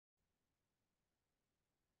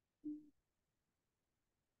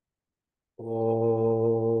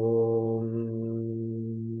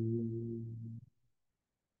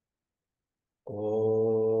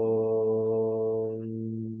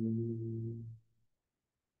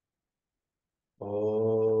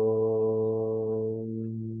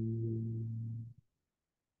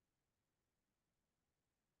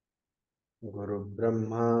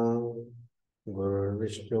Brahma Guru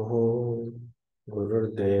Vishnu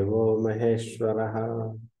Gurudevo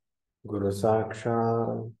Maheshwaraha Guru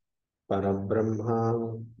Sakshat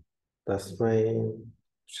Parabrahma Tasmai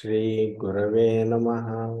Shri Gurave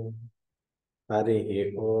Namaha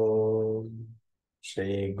Harihi Om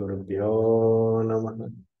Shri Gurubhyo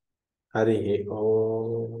Namaha Harihi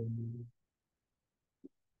Om.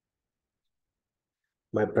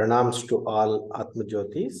 My pranams to all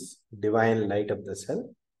Atmajyotis, divine light of the self.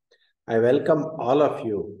 I welcome all of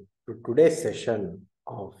you to today's session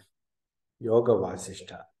of Yoga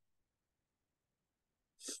Vashishta.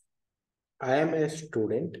 I am a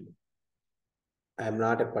student. I am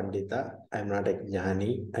not a Pandita. I am not a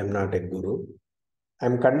Jnani. I am not a Guru. I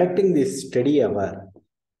am conducting this study hour,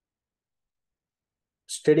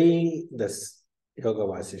 studying this Yoga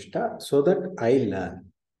Vashishta so that I learn.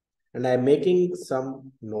 And I am making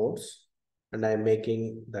some notes and I am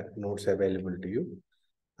making that notes available to you.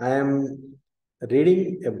 I am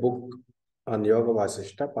reading a book on Yoga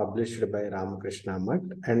Vashishta published by Ramakrishna Mutt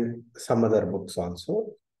and some other books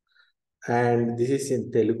also. And this is in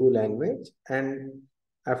Telugu language. And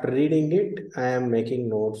after reading it, I am making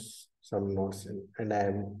notes, some notes, and I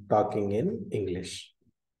am talking in English.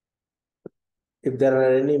 If there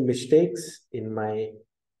are any mistakes in my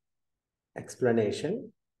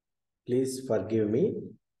explanation, please forgive me.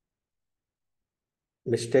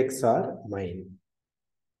 Mistakes are mine.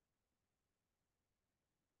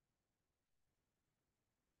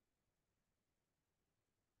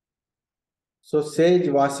 So sage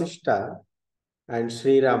Vashishta and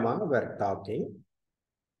Sri Rama were talking.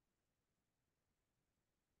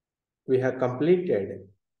 We have completed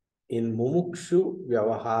in Mumukshu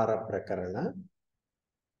Vyavahara Prakarana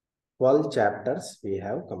 12 chapters we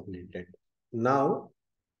have completed. Now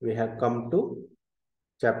we have come to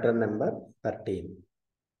chapter number 13.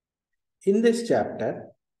 In this chapter,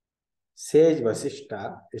 sage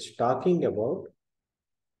Vashishta is talking about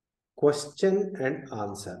question and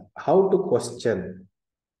answer. How to question.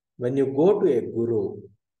 When you go to a guru,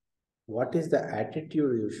 what is the attitude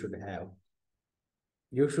you should have?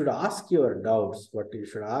 You should ask your doubts, but you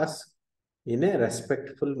should ask in a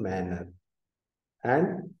respectful manner.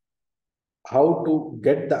 And how to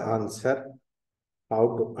get the answer,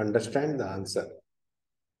 how to understand the answer.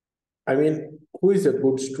 I mean, who is a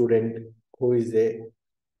good student? Who is a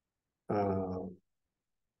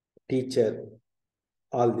teacher?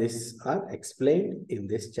 All this are explained in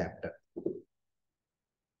this chapter.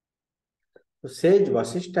 So sage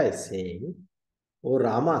Vashishta is saying, "O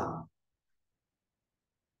Rama,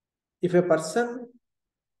 if a person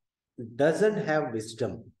doesn't have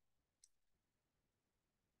wisdom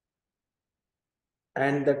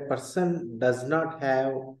and that person does not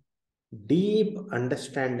have deep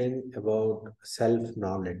understanding about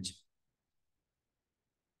self-knowledge,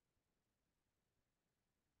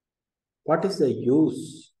 what is the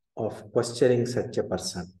use of questioning such a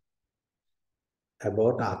person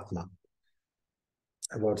about Atma,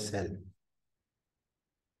 about self?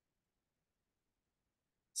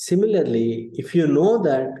 Similarly, if you know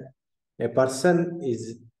that a person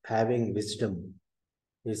is having wisdom,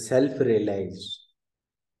 is self-realized,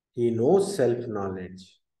 he knows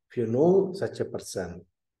self-knowledge, if you know such a person,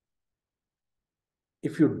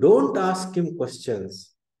 if you don't ask him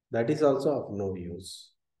questions, that is also of no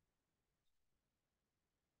use.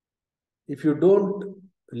 If you don't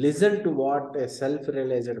listen to what a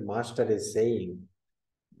self-realized master is saying,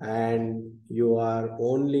 and you are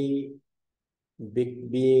only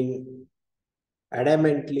being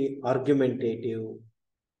adamantly argumentative,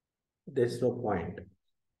 there's no point.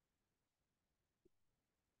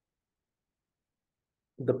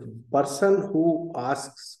 The person who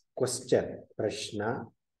asks question, prashna,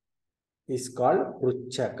 is called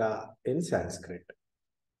pruchaka in Sanskrit.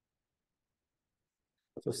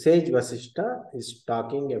 So sage Vashishta is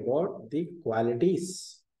talking about the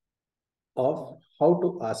qualities of how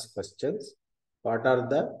to ask questions. What are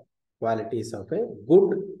the qualities of a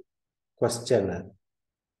good questioner?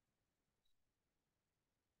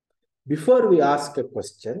 Before we ask a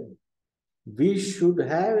question, we should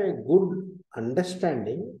have a good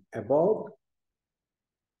understanding about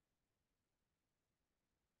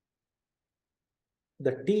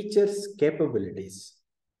the teacher's capabilities.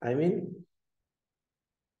 I mean,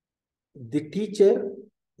 the teacher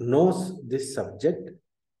knows this subject,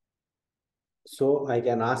 so I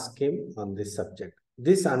can ask him on this subject.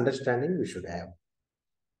 This understanding we should have.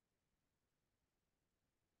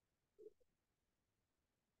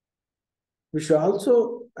 We should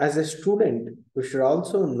also, as a student, we should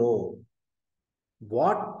also know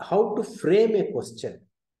how to frame a question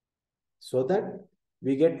so that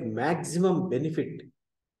we get maximum benefit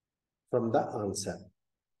from the answer.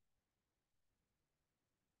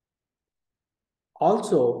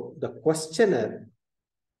 Also, the questioner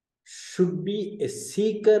should be a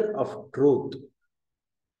seeker of truth.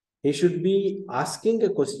 He should be asking a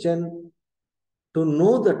question to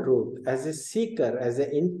know the truth as a seeker, as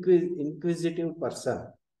an inquisitive person,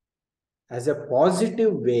 as a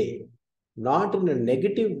positive way, not in a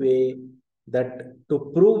negative way, that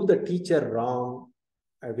to prove the teacher wrong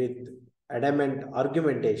with adamant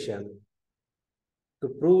argumentation, to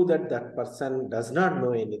prove that that person does not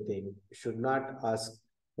know anything, should not ask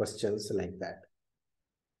questions like that.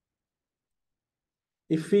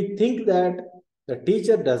 If we think that the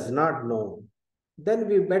teacher does not know, then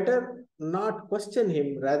we better not question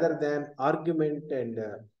him rather than argument and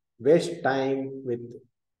waste time with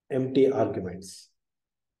empty arguments.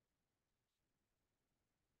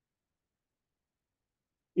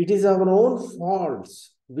 It is our own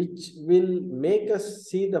faults which will make us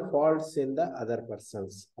see the faults in the other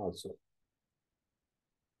persons also.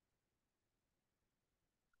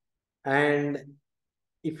 And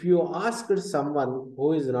if you ask someone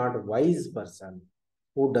who is not a wise person,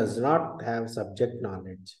 who does not have subject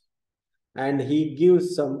knowledge, and he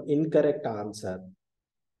gives some incorrect answer,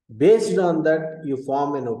 based on that you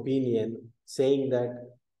form an opinion saying that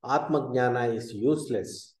Atma Jnana is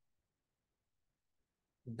useless,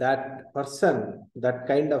 that person, that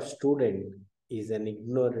kind of student is an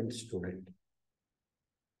ignorant student.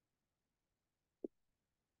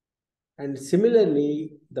 And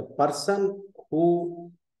similarly, the person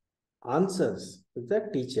who answers, the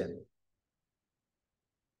teacher,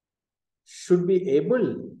 should be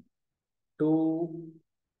able to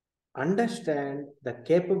understand the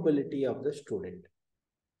capability of the student.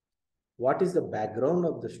 What is the background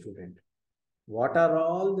of the student? What are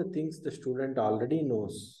all the things the student already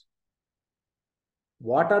knows?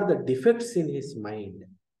 What are the defects in his mind?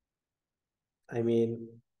 I mean,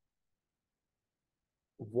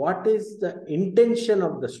 what is the intention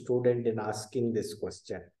of the student in asking this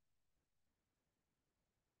question?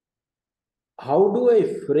 How do I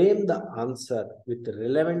frame the answer with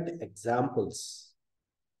relevant examples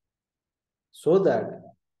so that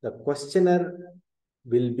the questioner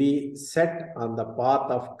will be set on the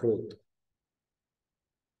path of truth?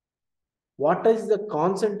 What is the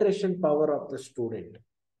concentration power of the student?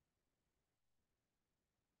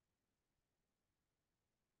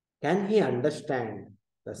 Can he understand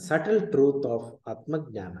the subtle truth of Atma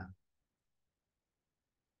Jnana?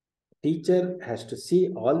 Teacher has to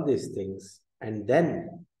see all these things and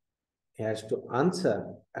then he has to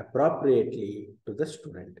answer appropriately to the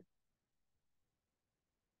student.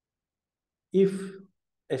 If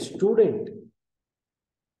a student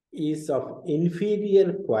is of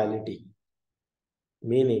inferior quality,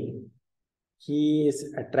 meaning he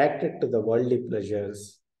is attracted to the worldly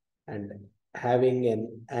pleasures and having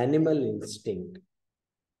an animal instinct,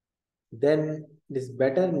 then it is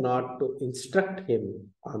better not to instruct him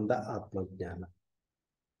on the Atma Jnana.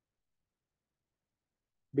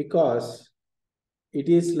 Because it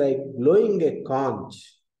is like blowing a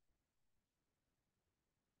conch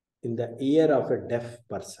in the ear of a deaf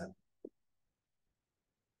person.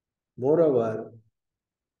 Moreover,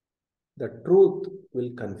 the truth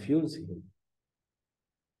will confuse him.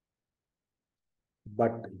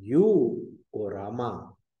 But you, O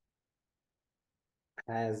Rama,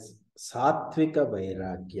 has Sattvika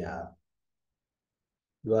Vairagya.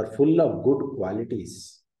 You are full of good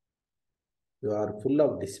qualities. You are full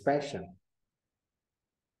of dispassion.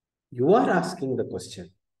 You are asking the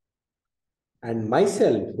question. And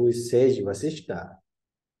myself, who is sage Vashishta,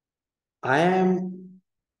 I am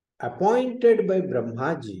appointed by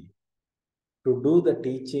Brahmaji to do the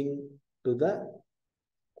teaching to the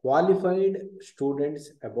qualified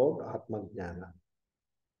students about Atma Jnana.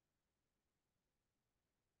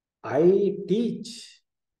 I teach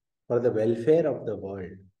for the welfare of the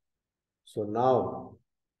world. So now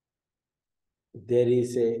there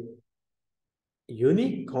is a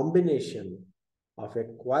unique combination of a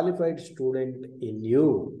qualified student in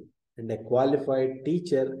you and a qualified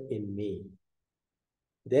teacher in me.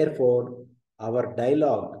 Therefore, our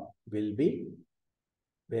dialogue will be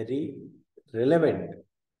very relevant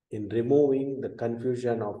in removing the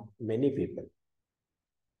confusion of many people.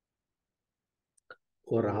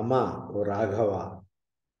 O Rama, O Raghava,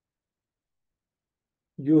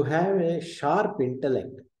 you have a sharp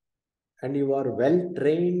intellect and you are well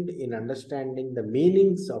trained in understanding the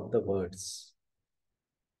meanings of the words.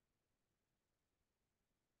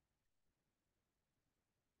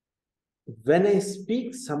 When I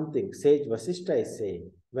speak something, sage Vashishta is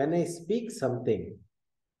saying, when I speak something,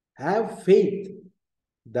 have faith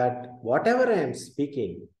that whatever I am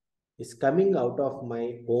speaking is coming out of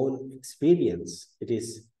my own experience. It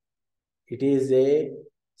is a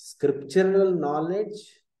scriptural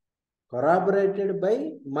knowledge corroborated by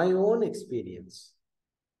my own experience.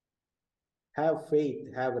 Have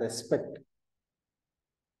faith, have respect,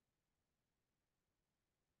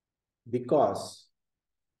 because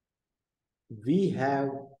we have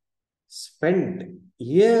spent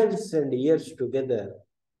years and years together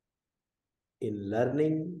in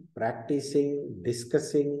learning, practicing,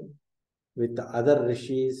 discussing with the other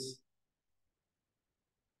rishis,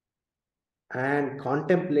 and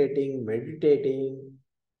contemplating, meditating.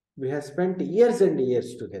 We have spent years and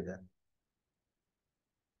years together.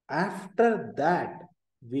 After that,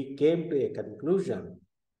 we came to a conclusion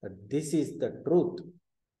that this is the truth,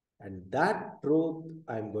 and that truth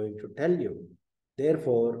I'm going to tell you.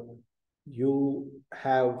 Therefore, you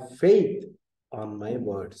have faith on my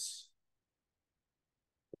words.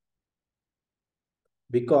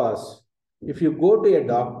 Because if you go to a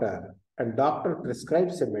doctor and doctor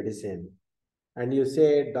prescribes a medicine and you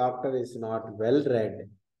say doctor is not well read,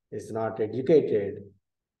 is not educated,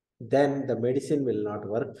 then the medicine will not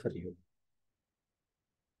work for you.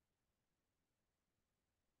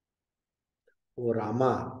 Oh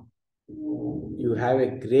Rama, you have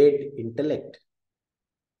a great intellect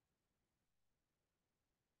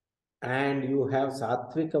and you have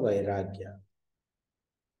sattvika vairagya.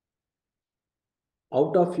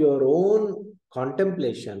 Out of your own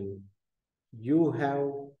contemplation, you have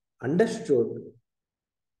understood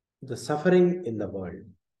the suffering in the world.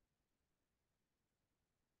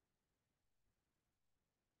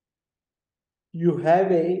 You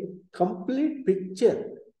have a complete picture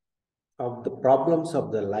of the problems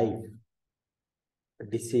of the life,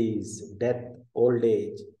 disease, death, old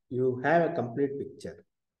age. You have a complete picture.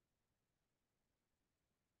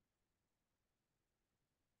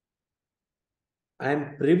 I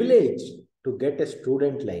am privileged to get a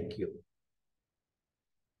student like you.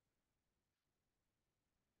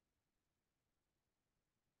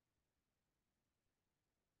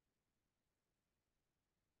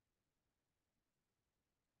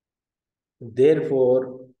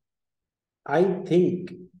 Therefore, I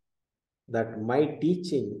think that my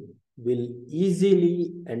teaching will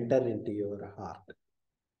easily enter into your heart.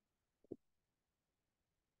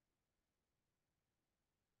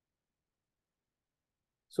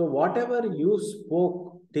 So whatever you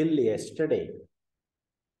spoke till yesterday,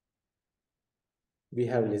 we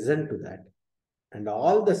have listened to that. And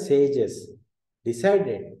all the sages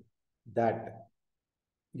decided that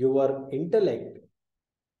your intellect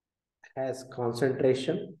has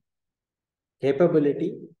concentration,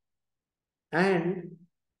 capability, and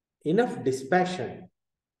enough dispassion,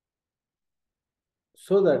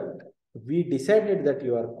 so that we decided that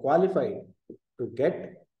you are qualified to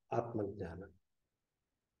get Atmajnana.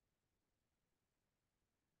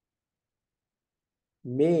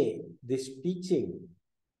 May this teaching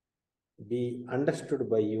be understood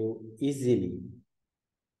by you easily.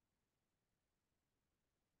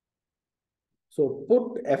 So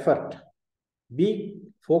put effort, be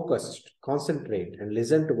focused, concentrate, and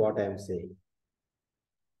listen to what I am saying.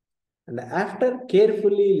 And after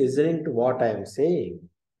carefully listening to what I am saying,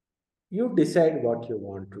 you decide what you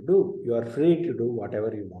want to do. You are free to do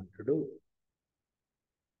whatever you want to do.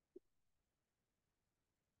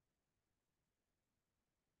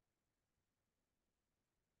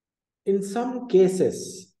 In some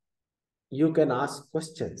cases, you can ask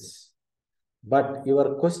questions, but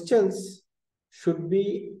your questions should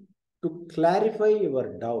be to clarify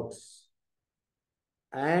your doubts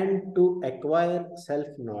and to acquire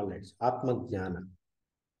self-knowledge, Atmajnana.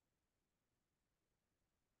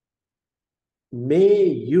 May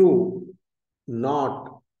you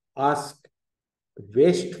not ask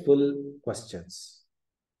wasteful questions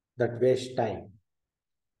that waste time.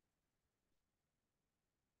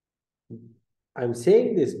 I'm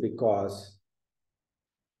saying this because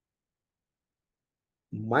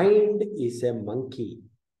mind is a monkey.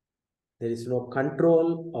 There is no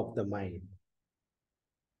control of the mind.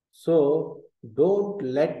 So don't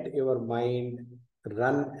let your mind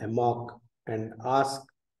run amok and ask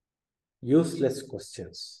useless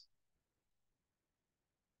questions.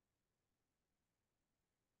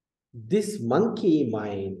 This monkey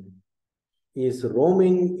mind is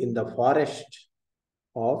roaming in the forest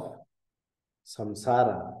of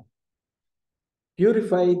samsara.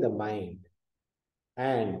 Purify the mind,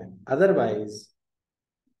 and otherwise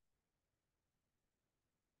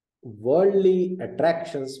worldly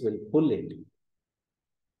attractions will pull it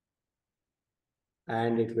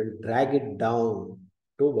and it will drag it down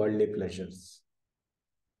to worldly pleasures.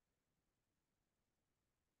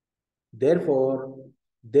 Therefore,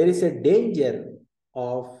 there is a danger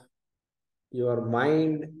of your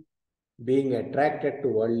mind being attracted to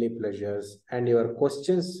worldly pleasures and your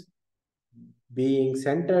questions being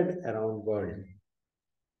centered around world.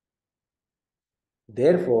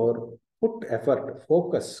 Therefore, put effort,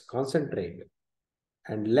 focus, concentrate,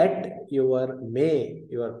 and let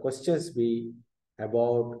your questions be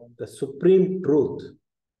about the supreme truth.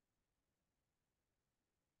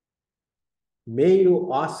 May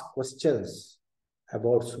you ask questions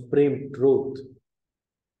about supreme truth.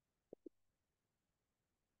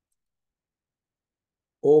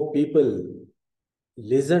 O people,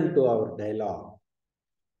 listen to our dialogue.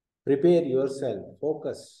 Prepare yourself,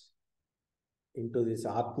 focus into this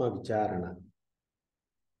Atma Vicharana.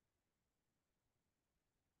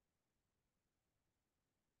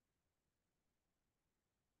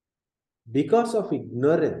 Because of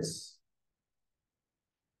ignorance,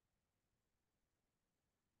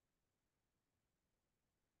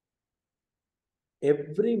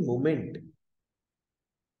 every moment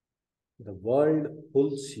the world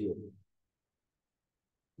pulls you.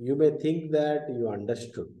 You may think that you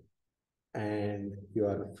understood and you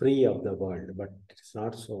are free of the world, but it's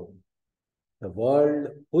not so. The world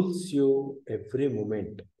pulls you every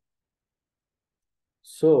moment.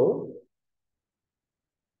 So,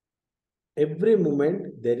 every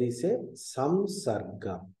moment there is a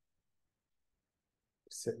samsarga.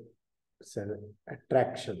 It's an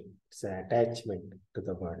attraction, it's an attachment to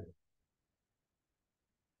the world.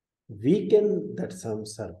 Weaken that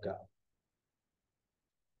samsarga.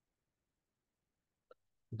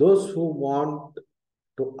 Those who want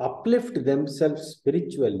to uplift themselves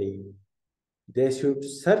spiritually, they should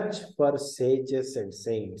search for sages and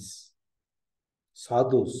saints,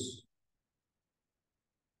 sadhus.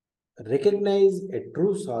 Recognize a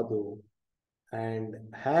true sadhu and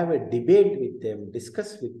have a debate with them,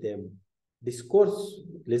 discuss with them, discourse,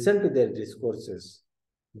 listen to their discourses.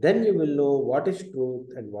 Then you will know what is truth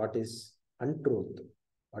and what is untruth,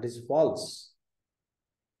 what is false.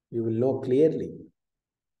 You will know clearly.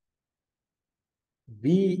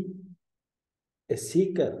 Be a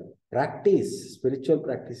seeker, practice spiritual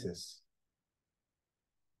practices,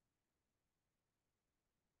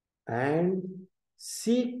 and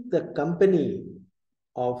seek the company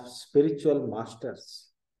of spiritual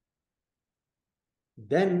masters.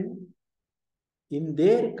 Then, in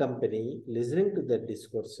their company, listening to their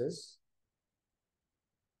discourses,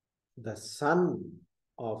 the sun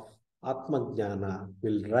of Atmajnana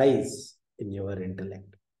will rise in your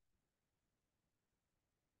intellect.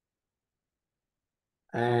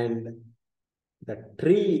 And the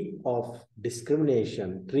tree of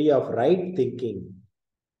discrimination, tree of right thinking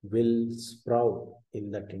will sprout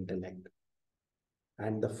in that intellect.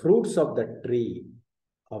 And the fruits of the tree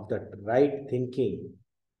of that right thinking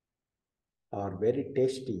are very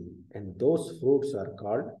tasty, and those fruits are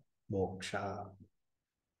called moksha.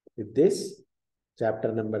 With this,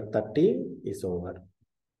 chapter number 13 is over.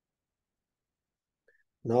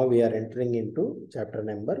 Now we are entering into chapter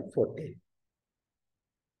number 14.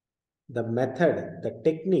 The method, the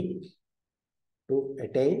technique to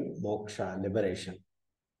attain moksha, liberation.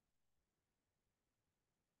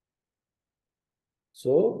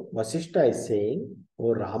 So, Vashishta is saying,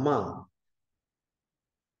 O Rama,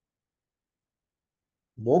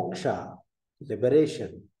 moksha,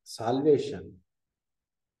 liberation, salvation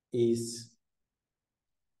is,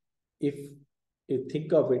 if you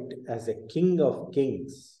think of it as a king of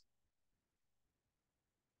kings,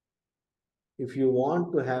 if you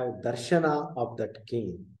want to have darshana of that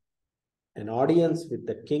king, an audience with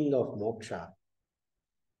the king of moksha,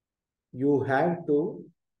 you have to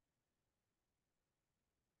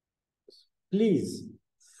please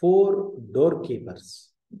 4 doorkeepers.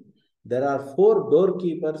 There are 4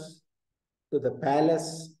 doorkeepers to the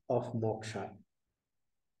palace of moksha.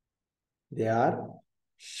 They are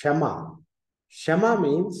Shama. Shama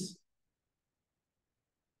means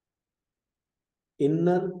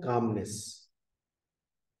inner calmness,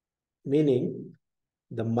 meaning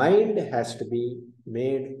the mind has to be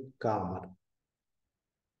made calmer.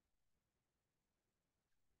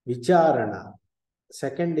 Vicharana.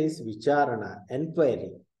 Second is Vicharana,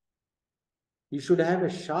 enquiry. You should have a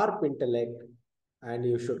sharp intellect and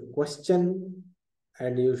you should question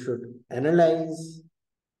and you should analyze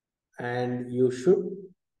and you should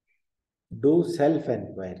do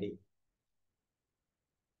self-enquiry.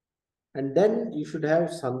 And then you should have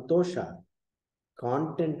santosha,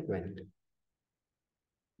 contentment.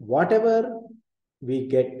 Whatever we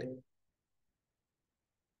get,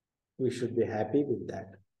 we should be happy with that.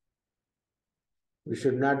 We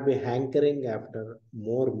should not be hankering after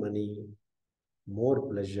more money, more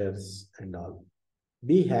pleasures and all.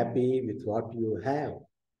 Be happy with what you have.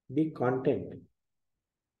 Be content.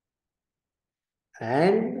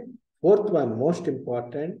 And fourth one, most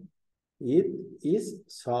important, it is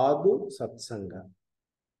sadhu satsanga,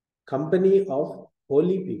 company of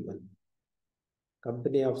holy people,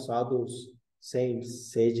 company of sadhus,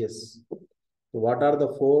 saints, sages. What are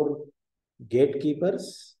the four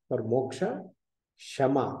gatekeepers for moksha?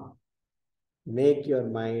 Shama, make your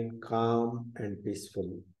mind calm and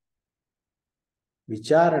peaceful.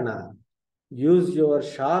 Vicharana, use your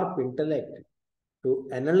sharp intellect to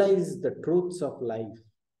analyze the truths of life.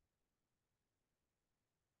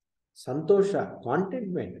 Santosha,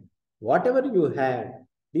 contentment. Whatever you have,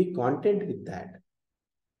 be content with that.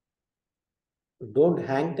 Don't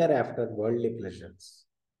hanker after worldly pleasures.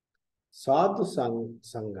 Sadhu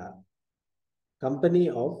Sangha, company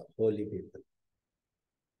of holy people.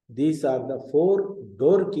 These are the four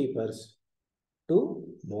doorkeepers to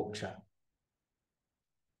moksha.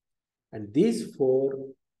 And these four,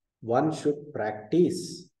 one should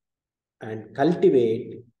practice and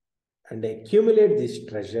cultivate and accumulate these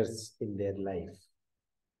treasures in their life.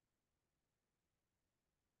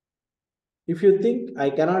 If you think I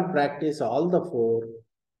cannot practice all the four,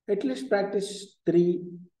 at least practice three,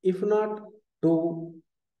 if not two,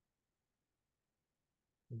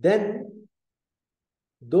 then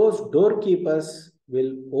those doorkeepers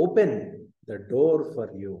will open the door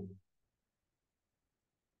for you.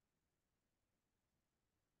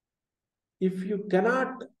 If you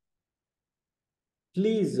cannot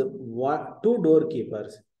please two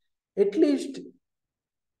doorkeepers, at least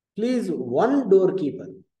please one doorkeeper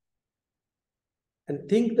and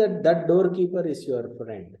think that that doorkeeper is your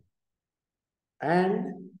friend.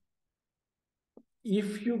 And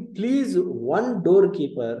if you please one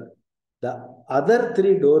doorkeeper, the other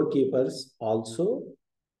three doorkeepers also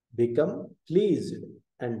become pleased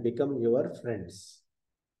and become your friends.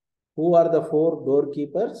 Who are the four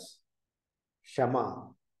doorkeepers? Shama.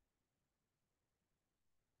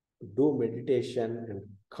 Do meditation and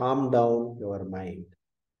calm down your mind.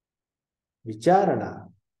 Vicharana.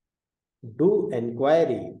 Do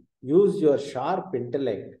inquiry. Use your sharp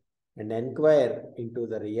intellect and inquire into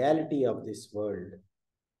the reality of this world.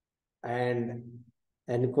 And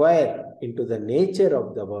inquire into the nature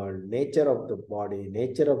of the world, nature of the body,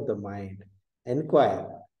 nature of the mind. Inquire,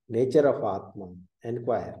 nature of Atma.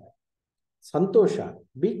 Inquire. Santosha,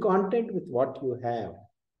 be content with what you have.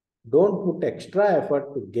 Don't put extra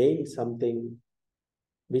effort to gain something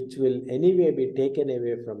which will anyway be taken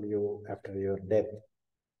away from you after your death.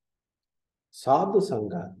 Sadhu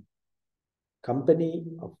Sangha, company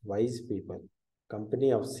of wise people,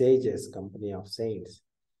 company of sages, company of saints.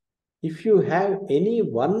 If you have any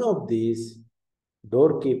one of these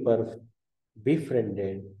doorkeepers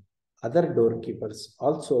befriended, other doorkeepers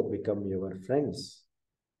also become your friends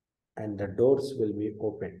and the doors will be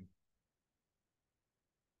opened.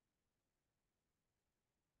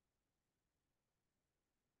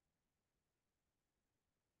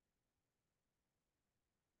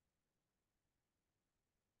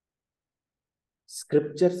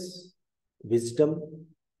 Scriptures, wisdom,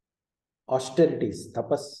 austerities,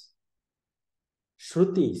 tapas,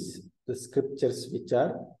 shrutis, the scriptures which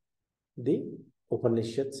are the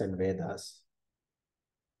Upanishads and Vedas.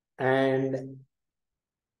 And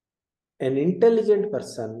an intelligent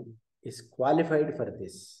person is qualified for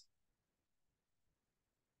this.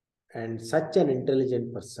 And such an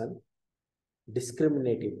intelligent person,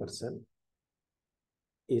 discriminative person,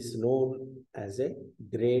 is known as a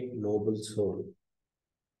great noble soul.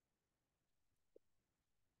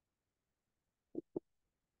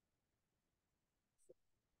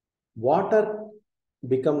 Water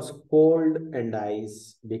becomes cold and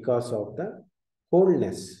ice because of the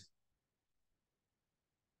coldness.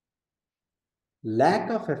 Lack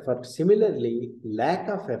of effort, similarly, lack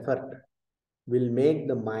of effort will make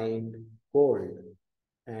the mind cold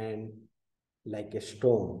and like a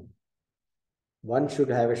stone. One should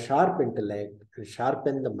have a sharp intellect and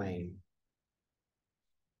sharpen the mind.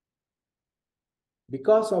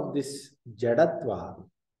 Because of this jadatva,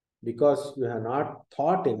 because you have not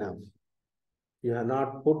thought enough, you have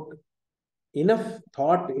not put enough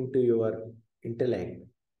thought into your intellect,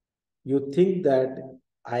 you think that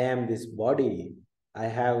I am this body, I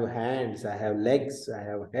have hands, I have legs, I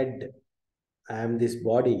have head, I am this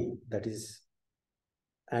body, that is.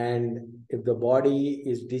 And if the body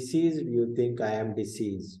is diseased, you think I am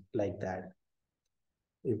diseased, like that.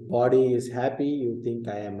 If body is happy, you think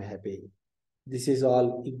I am happy. This is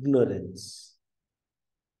all ignorance.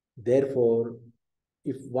 Therefore,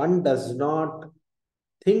 if one does not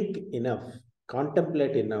think enough,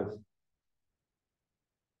 contemplate enough,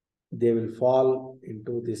 they will fall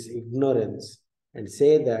into this ignorance and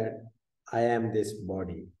say that I am this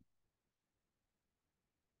body.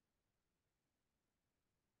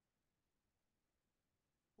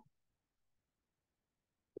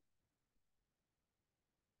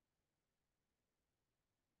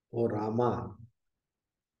 Oh Rama,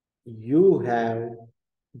 you have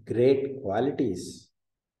great qualities,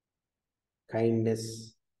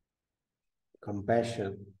 kindness,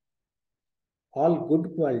 compassion, all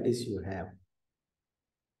good qualities you have.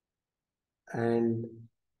 And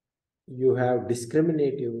you have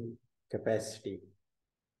discriminative capacity,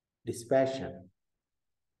 dispassion.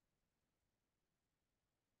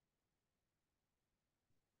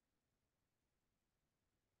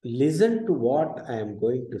 Listen to what I am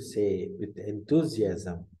going to say with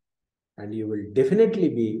enthusiasm, and you will definitely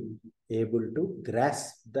be able to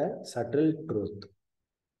grasp the subtle truth.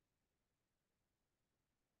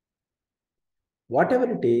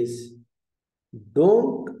 Whatever it is,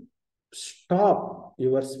 don't stop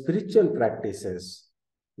your spiritual practices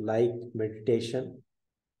like meditation,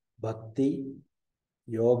 bhakti,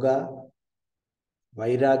 yoga,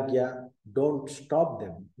 vairagya. Don't stop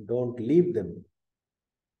them, don't leave them.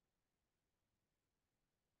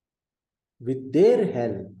 With their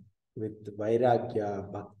help, with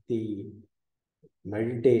vairagya, bhakti,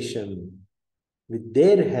 meditation, with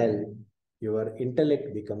their help, your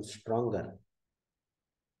intellect becomes stronger.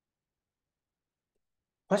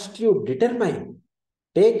 First, you determine,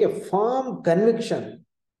 take a firm conviction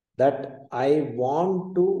that I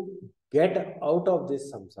want to get out of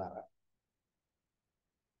this samsara.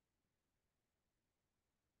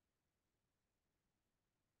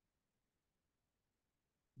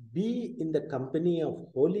 Be in the company of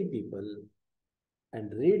holy people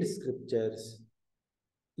and read scriptures,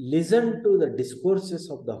 listen to the discourses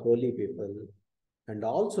of the holy people, and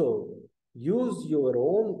also use your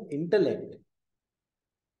own intellect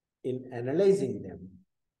in analyzing them.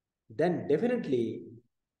 Then definitely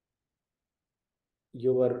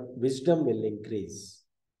your wisdom will increase.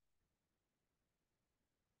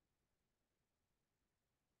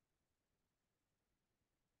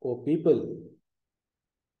 O people,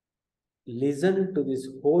 listen to this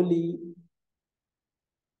holy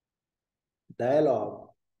dialogue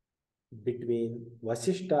between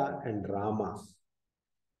Vashishta and Rama.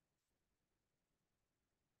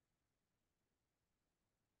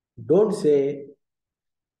 Don't say,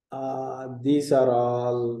 these are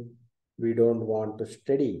all we don't want to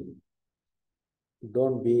study.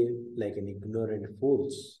 Don't be like an ignorant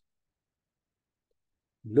fools.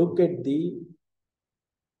 Look at the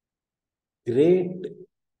great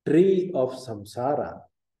tree of samsara.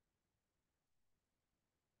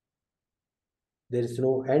 There is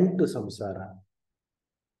no end to samsara.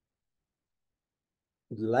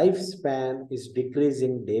 Lifespan is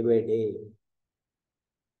decreasing day by day.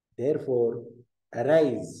 Therefore,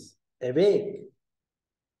 arise, awake,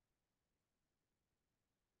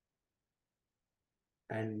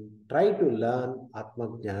 and try to learn Atma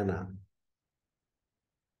Jnana.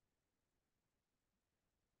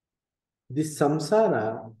 This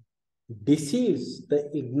samsara deceives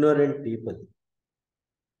the ignorant people.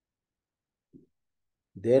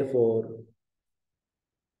 Therefore,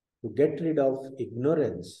 to get rid of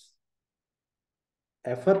ignorance,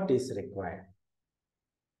 effort is required.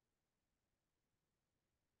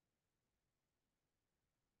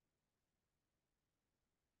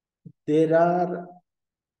 There are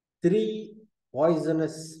three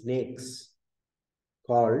poisonous snakes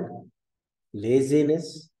called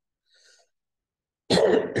laziness,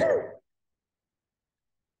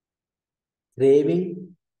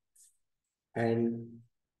 craving, and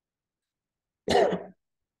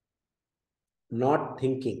not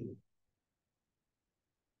thinking.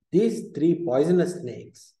 These three poisonous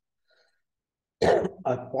snakes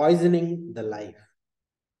are poisoning the life.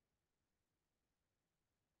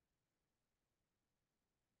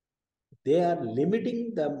 They are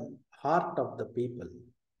limiting the heart of the people.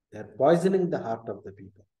 They are poisoning the heart of the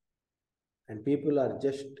people. And people are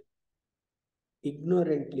just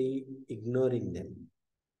ignorantly ignoring them.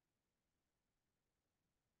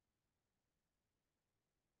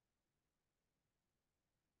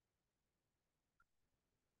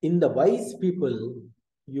 In the wise people,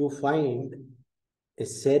 you find a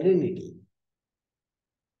serenity.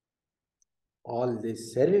 All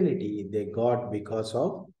this serenity they got because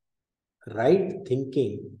of right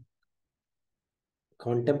thinking,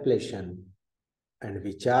 contemplation, and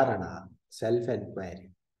vicharana,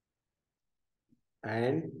 self-inquiry,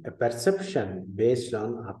 and a perception based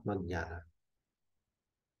on Atma Jnana.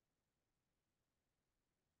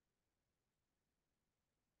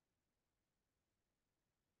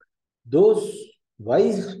 Those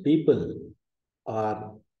wise people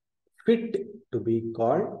are fit to be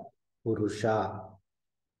called Purusha.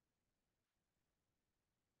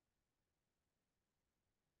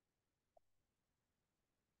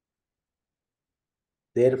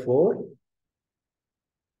 Therefore,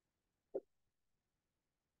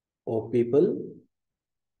 O people,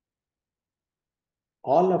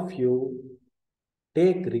 all of you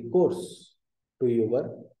take recourse to your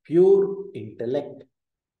pure intellect.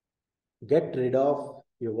 Get rid of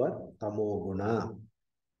your tamoguna.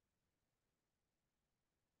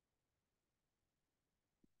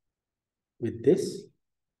 With this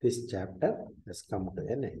chapter has come to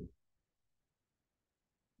an end.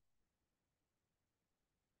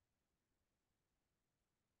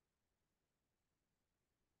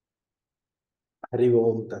 Hari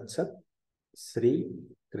Om Tat Sat. Sri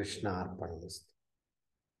Krishna Arpanamastu.